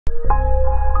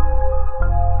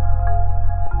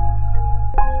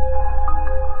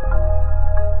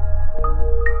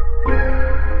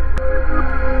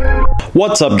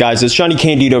What's up guys, it's Johnny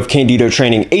Candido of Candido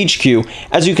Training HQ.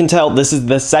 As you can tell, this is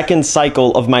the second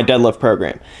cycle of my deadlift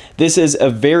program. This is a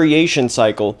variation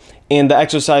cycle, and the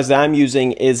exercise that I'm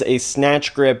using is a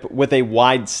snatch grip with a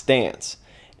wide stance.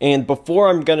 And before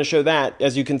I'm going to show that,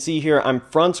 as you can see here, I'm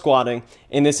front squatting,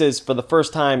 and this is for the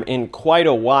first time in quite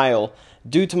a while.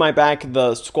 Due to my back,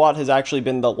 the squat has actually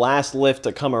been the last lift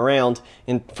to come around,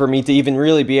 and for me to even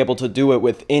really be able to do it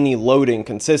with any loading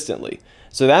consistently.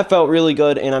 So that felt really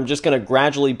good, and I'm just going to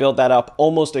gradually build that up,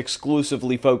 almost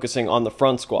exclusively focusing on the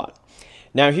front squat.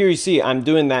 Now here you see I'm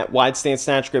doing that wide stance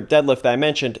snatch grip deadlift that I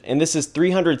mentioned, and this is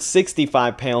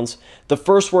 365 pounds. The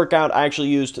first workout I actually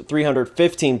used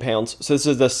 315 pounds, so this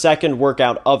is the second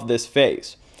workout of this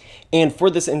phase. And for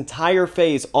this entire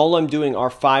phase, all I'm doing are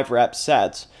 5 rep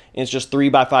sets. And it's just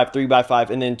 3x5, 3x5,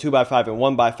 and then 2x5 and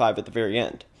 1x5 at the very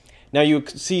end. Now you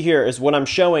see here is what I'm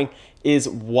showing is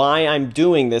why I'm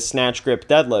doing this snatch grip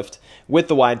deadlift with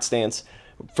the wide stance.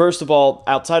 First of all,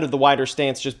 outside of the wider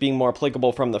stance just being more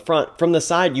applicable from the front, from the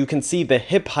side you can see the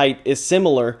hip height is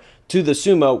similar to the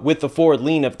sumo with the forward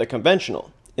lean of the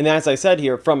conventional. And as I said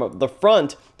here, from the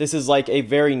front, this is like a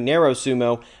very narrow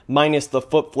sumo minus the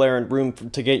foot flare and room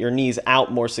to get your knees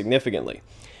out more significantly.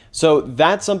 So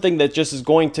that's something that just is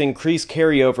going to increase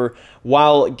carryover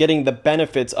while getting the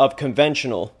benefits of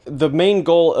conventional. The main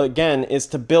goal, again, is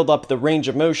to build up the range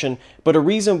of motion, but a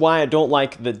reason why I don't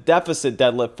like the deficit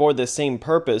deadlift for the same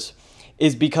purpose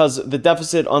is because the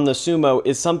deficit on the sumo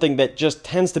is something that just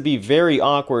tends to be very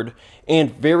awkward,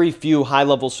 and very few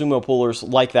high-level sumo pullers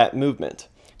like that movement.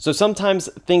 So sometimes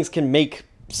things can make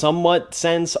somewhat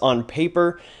sense on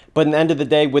paper, but at the end of the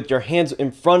day, with your hands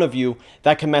in front of you,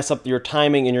 that can mess up your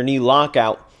timing and your knee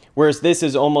lockout. Whereas this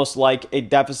is almost like a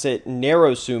deficit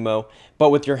narrow sumo,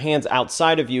 but with your hands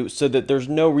outside of you so that there's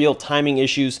no real timing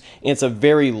issues, and it's a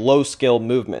very low skill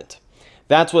movement.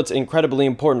 That's what's incredibly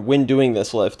important when doing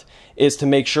this lift, is to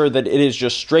make sure that it is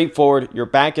just straightforward, your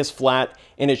back is flat,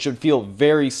 and it should feel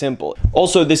very simple.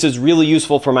 Also, this is really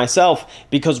useful for myself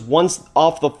because once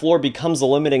off the floor becomes a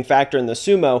limiting factor in the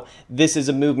sumo, this is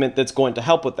a movement that's going to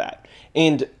help with that.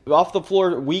 And off the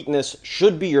floor weakness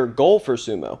should be your goal for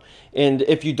sumo. And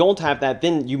if you don't have that,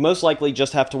 then you most likely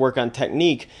just have to work on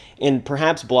technique and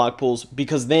perhaps block pulls,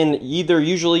 because then either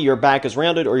usually your back is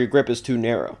rounded or your grip is too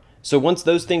narrow. So once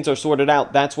those things are sorted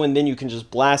out, that's when then you can just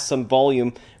blast some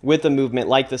volume with a movement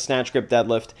like the snatch grip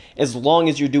deadlift, as long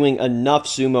as you're doing enough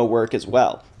sumo work as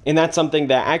well. And that's something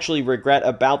that I actually regret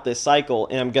about this cycle,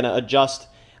 and I'm going to adjust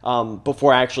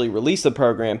before I actually release the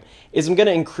program, is I'm going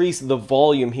to increase the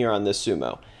volume here on this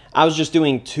sumo. I was just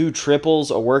doing 2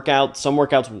 triples a workout, some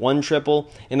workouts 1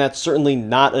 triple, and that's certainly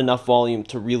not enough volume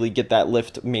to really get that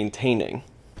lift maintaining.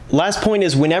 Last point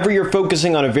is, whenever you're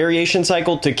focusing on a variation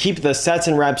cycle, to keep the sets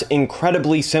and reps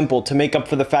incredibly simple to make up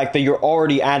for the fact that you're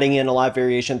already adding in a lot of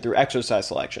variation through exercise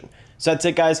selection. So that's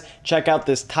it guys, check out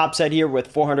this top set here with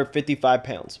 455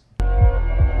 pounds.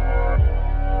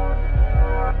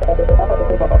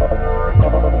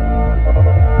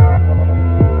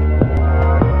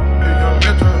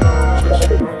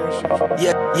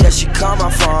 Yeah, she call my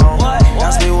phone,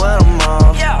 ask me when I'm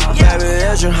on. Baby,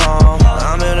 is you home?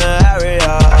 I'm in the area.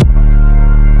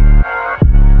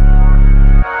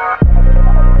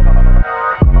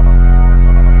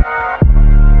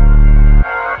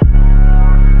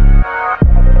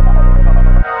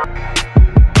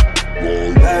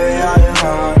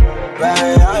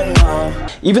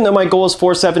 Even though my goal is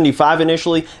 475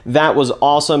 initially, that was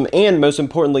awesome, and most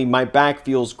importantly, my back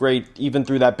feels great even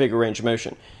through that bigger range of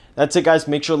motion. That's it guys,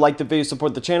 make sure to like the video,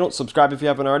 support the channel, subscribe if you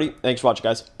haven't already. Thanks for watching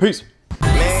guys, peace!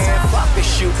 Man, fuck the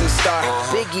shooting star,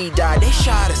 Biggie died, they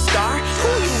shot a star.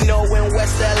 Who you know in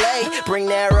West LA, bring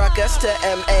that ruckus to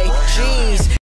MA, jeez.